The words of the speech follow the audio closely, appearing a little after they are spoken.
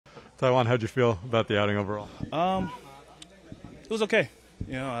Taijuan, how'd you feel about the outing overall? It was okay.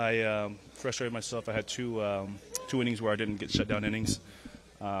 I frustrated myself. I had two innings where I didn't get shutdown innings.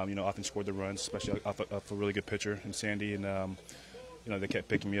 Often scored the runs, especially off a really good pitcher in Sandy, and they kept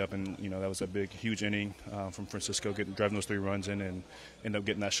picking me up, and that was a huge inning from Francisco, driving those 3 runs in, and end up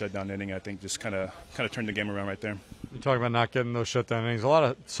getting that shutdown inning. I think just kind of turned the game around right there. You talk about not getting those shutdown innings. A lot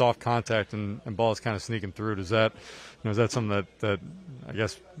of soft contact and balls kind of sneaking through. Is that something that I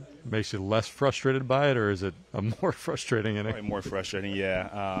guess makes you less frustrated by it, or is it a more frustrating inning? Probably more frustrating,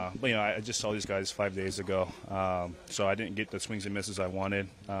 yeah. But I just saw these guys 5 days ago, so I didn't get the swings and misses I wanted.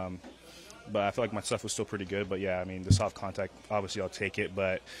 But I feel like my stuff was still pretty good. But, yeah, I mean, the soft contact, obviously I'll take it.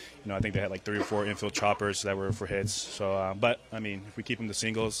 But, I think they had like 3 or 4 infield choppers that were for hits. So, but, I mean, if we keep them to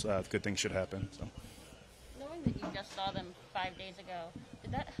singles, good things should happen. So. Knowing that you just saw them 5 days ago,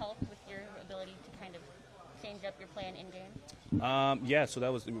 did that help with your ability to kind of change up your plan in-game? Yeah,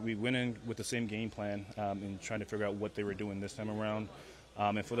 so we went in with the same game plan and trying to figure out what they were doing this time around.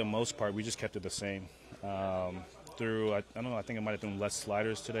 And for the most part, we just kept it the same. I don't know, I think I might have done less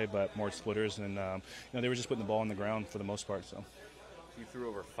sliders today, but more splitters, and they were just putting the ball on the ground for the most part. So you threw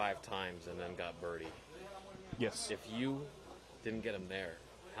over 5 times and then got Berti. Yes. If you didn't get him there,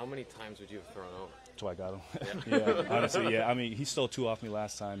 how many times would you have thrown over? That's why I got him. Yeah, honestly, yeah. I mean, he stole 2 off me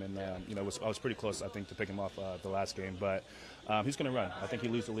last time, and I was pretty close, I think, to pick him off the last game. But he's going to run. I think he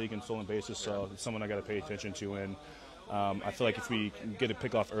leads the league in stolen bases, so it's someone I got to pay attention to. And I feel like if we get a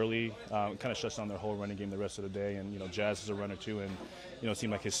pick off early, it kind of shuts down their whole running game the rest of the day. And Jazz is a runner too, and it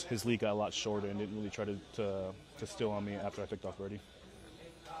seemed like his lead got a lot shorter and didn't really try to steal on me after I picked off Berti.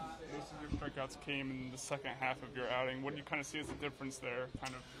 Most of your strikeouts came in the second half of your outing. What do you kind of see as the difference there,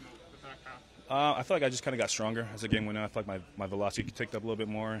 kind of in the back half? I feel like I just kind of got stronger as the game went on. I feel like my velocity ticked up a little bit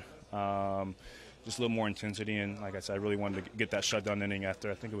more. Just a little more intensity, and like I said, I really wanted to get that shutdown inning after,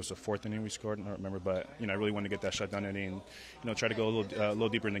 I think it was the 4th inning we scored, I don't remember, but I really wanted to get that shutdown inning and try to go a little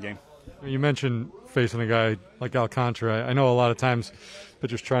deeper in the game. You mentioned facing a guy like Alcantara. I know a lot of times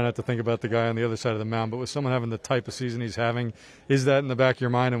pitchers try not to think about the guy on the other side of the mound, but with someone having the type of season he's having, is that in the back of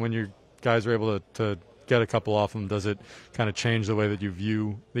your mind? And when your guys are able to get a couple off him, does it kind of change the way that you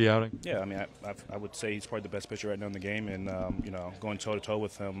view the outing? Yeah, I mean, I would say he's probably the best pitcher right now in the game, and going toe-to-toe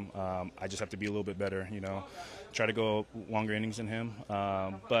with him, I just have to be a little bit better, try to go longer innings than him,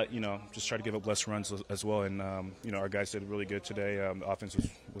 but, just try to give up less runs as well, and, our guys did really good today. The offense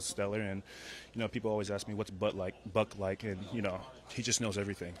was stellar, and, people always ask me, what's Buck like, and, he just knows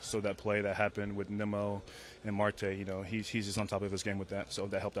everything. So that play that happened with Nemo and Marte, he's just on top of his game with that, so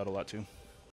that helped out a lot too.